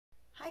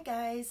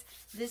guys,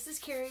 this is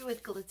Carrie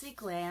with Glitzy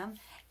Glam,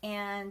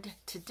 and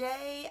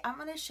today I'm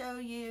going to show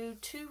you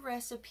two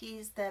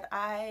recipes that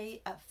I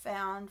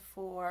found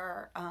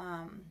for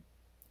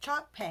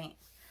chalk paint.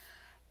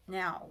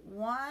 Now,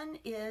 one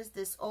is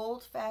this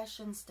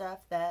old-fashioned stuff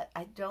that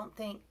I don't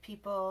think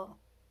people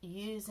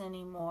use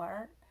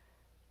anymore,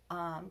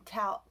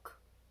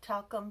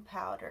 talcum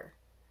powder.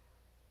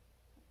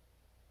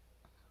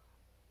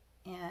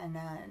 And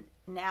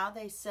now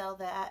they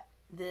sell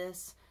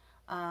this.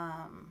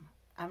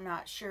 I'm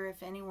not sure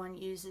if anyone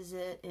uses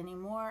it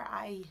anymore.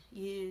 I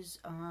use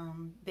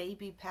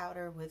baby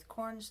powder with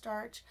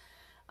cornstarch,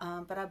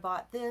 but I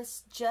bought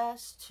this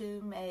just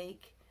to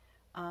make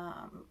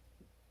the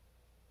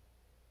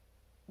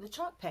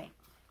chalk paint.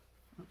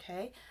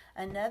 Okay,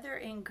 another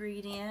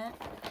ingredient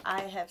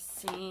I have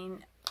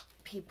seen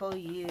people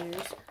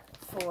use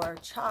for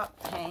chalk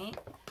paint,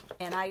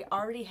 and I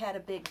already had a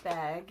big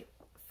bag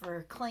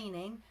for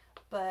cleaning,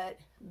 but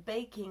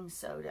baking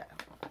soda.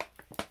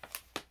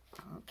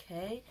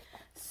 Okay,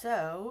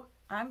 so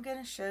I'm going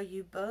to show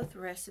you both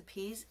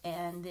recipes,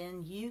 and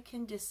then you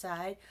can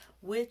decide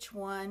which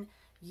one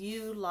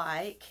you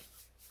like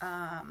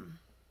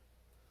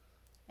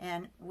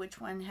and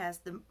which one has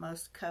the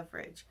most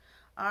coverage.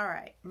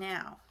 Alright,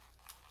 now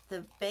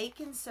the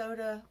baking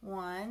soda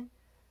one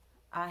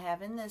I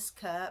have in this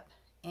cup,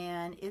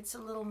 and it's a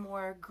little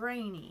more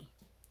grainy.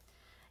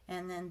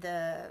 And then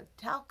the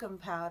talcum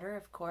powder,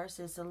 of course,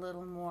 is a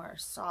little more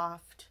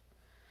softer.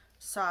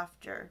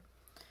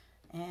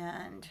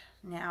 And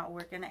now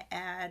we're going to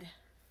add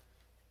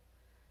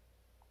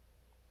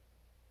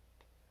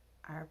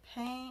our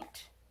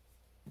paint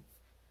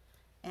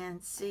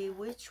and see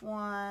which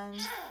one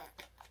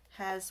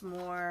has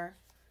more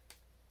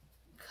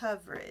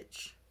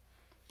coverage.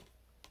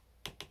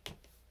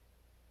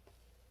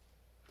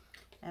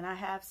 And I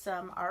have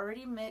some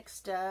already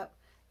mixed up.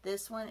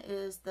 This one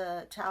is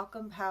the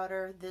talcum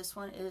powder, this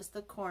one is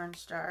the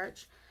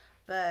cornstarch,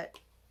 but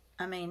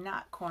I mean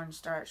not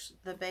cornstarch,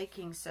 the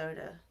baking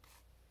soda.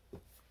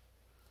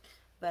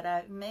 But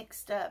I've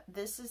mixed up,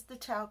 this is the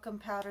talcum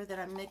powder that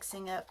I'm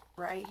mixing up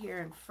right here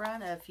in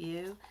front of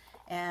you,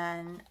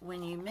 and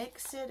when you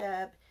mix it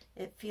up,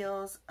 it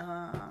feels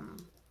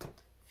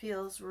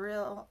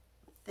real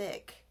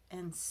thick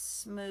and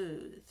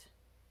smooth.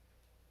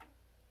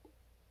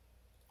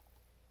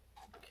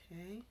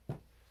 Okay.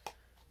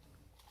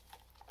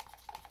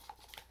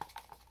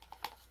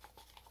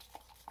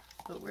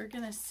 But we're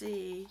going to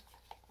see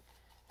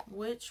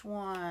which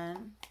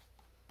one,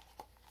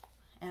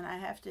 and I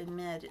have to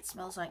admit it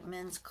smells like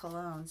men's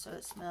cologne, so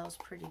it smells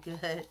pretty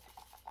good.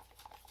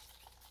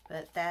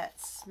 But that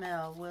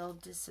smell will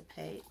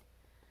dissipate.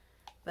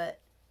 But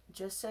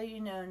just so you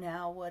know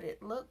now what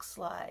it looks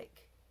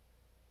like.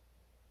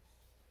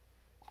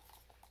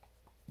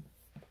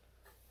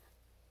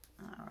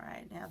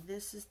 Alright, now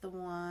this is the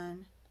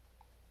one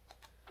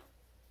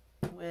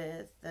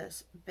with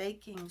this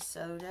baking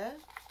soda.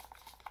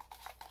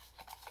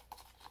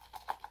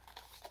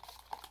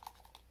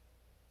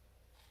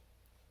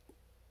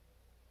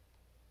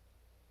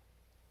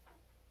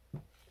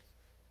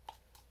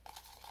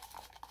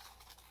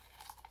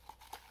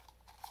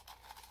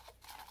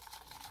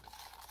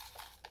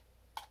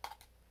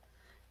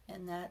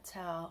 And that's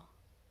how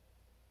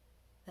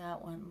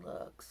that one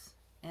looks,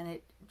 and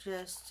it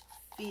just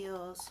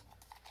feels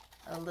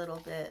a little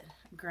bit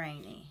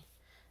grainy.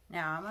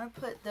 Now I'm going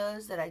to put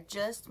those that I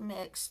just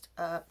mixed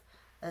up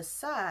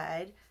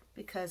aside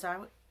because I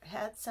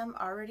had some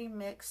already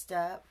mixed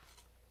up.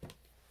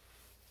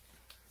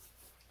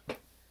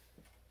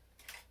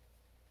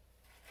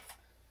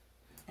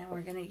 And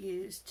we're going to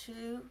use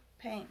two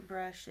paint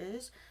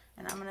brushes,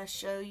 and I'm going to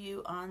show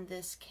you on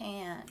this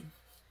can.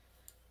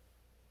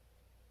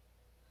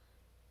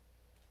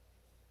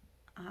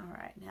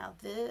 Alright, now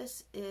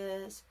this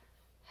is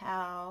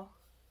how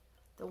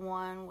the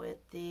one with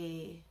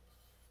the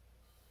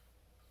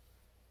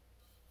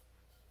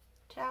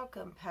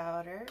talcum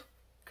powder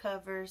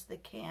covers the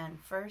can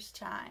first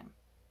time.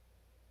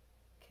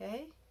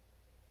 Okay?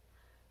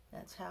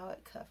 That's how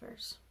it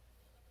covers.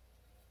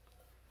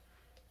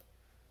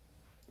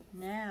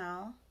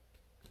 Now,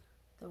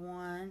 the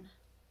one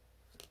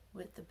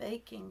with the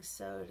baking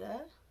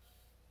soda,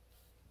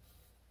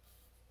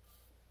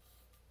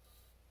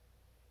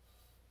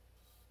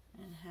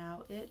 and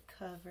how it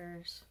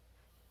covers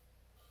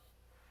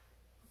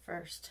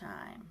first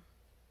time.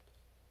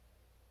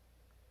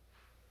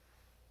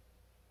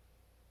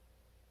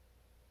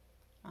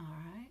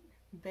 Alright,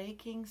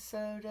 baking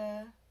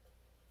soda,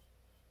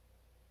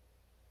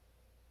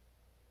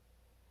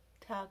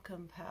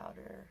 talcum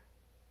powder.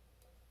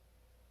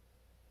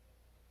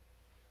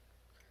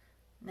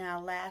 Now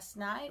last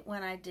night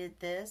when I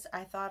did this,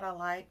 I thought I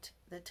liked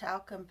the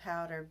talcum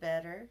powder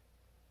better.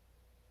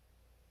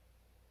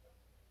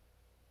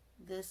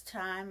 This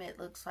time it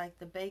looks like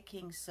the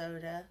baking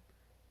soda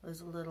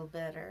was a little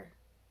better.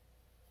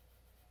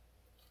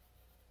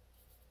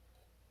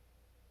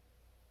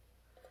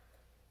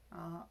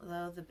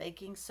 Although the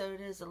baking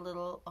soda is a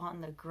little on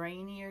the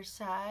grainier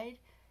side,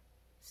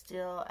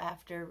 still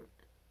after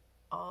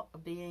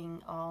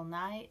being all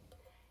night,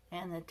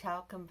 and the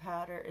talcum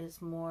powder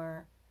is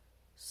more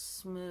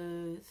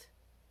smooth.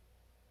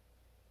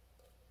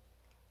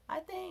 I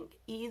think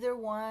either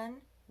one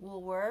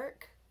will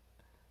work.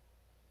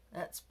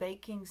 That's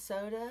baking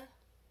soda,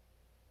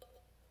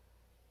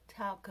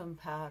 talcum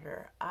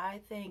powder.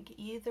 I think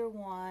either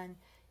one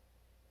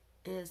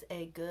is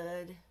a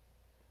good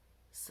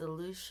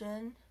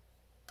solution.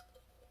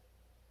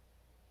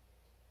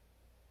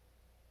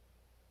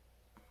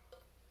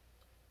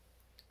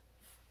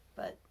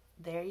 But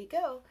there you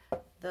go.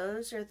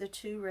 Those are the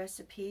two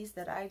recipes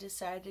that I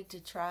decided to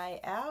try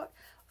out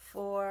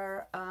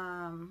for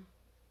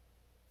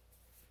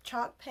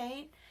chalk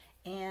paint.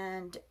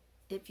 And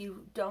if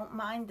you don't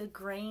mind the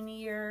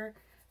grainier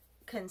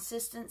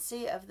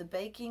consistency of the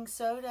baking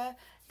soda,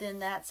 then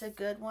that's a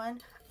good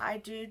one. I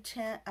do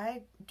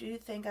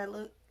think I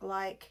look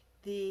like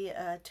the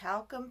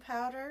talcum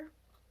powder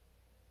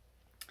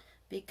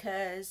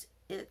because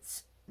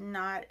it's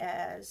not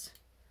as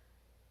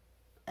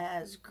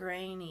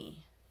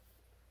grainy.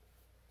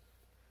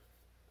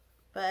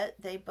 But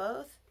they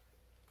both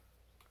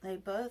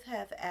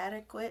have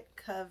adequate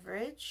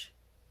coverage,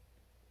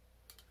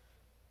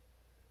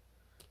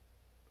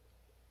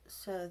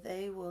 so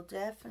they will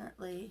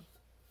definitely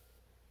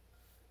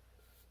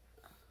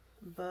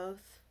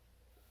both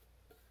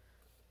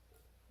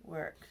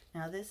work.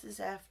 Now this is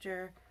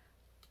after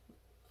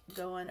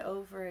going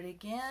over it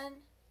again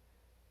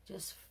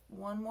just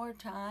one more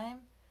time.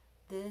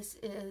 This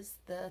is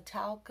the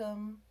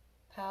talcum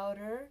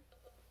powder,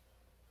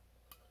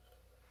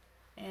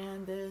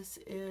 and this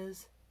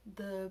is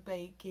the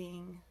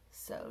baking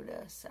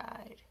soda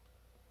side.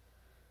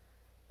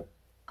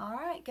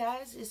 Alright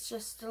guys, it's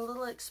just a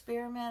little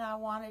experiment I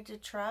wanted to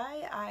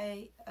try.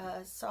 I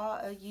saw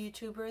a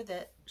YouTuber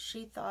that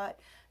she thought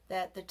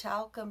that the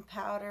talcum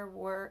powder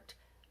worked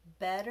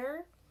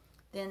better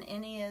than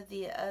any of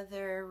the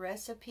other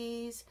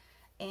recipes.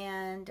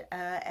 And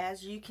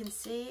as you can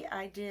see,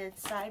 I did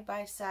side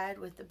by side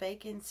with the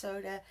baking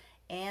soda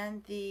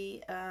and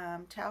the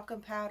talcum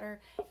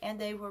powder, and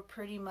they were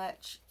pretty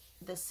much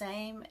the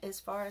same as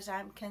far as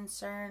I'm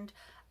concerned.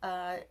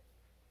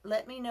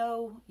 Let me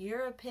know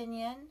your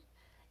opinion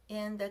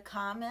in the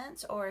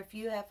comments, or if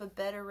you have a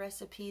better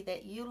recipe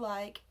that you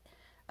like,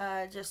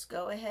 just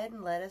go ahead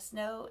and let us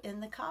know in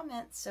the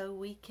comments so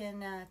we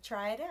can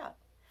try it out.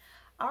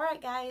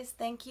 Alright guys,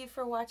 thank you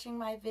for watching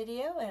my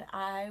video, and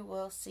I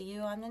will see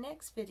you on the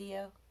next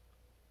video.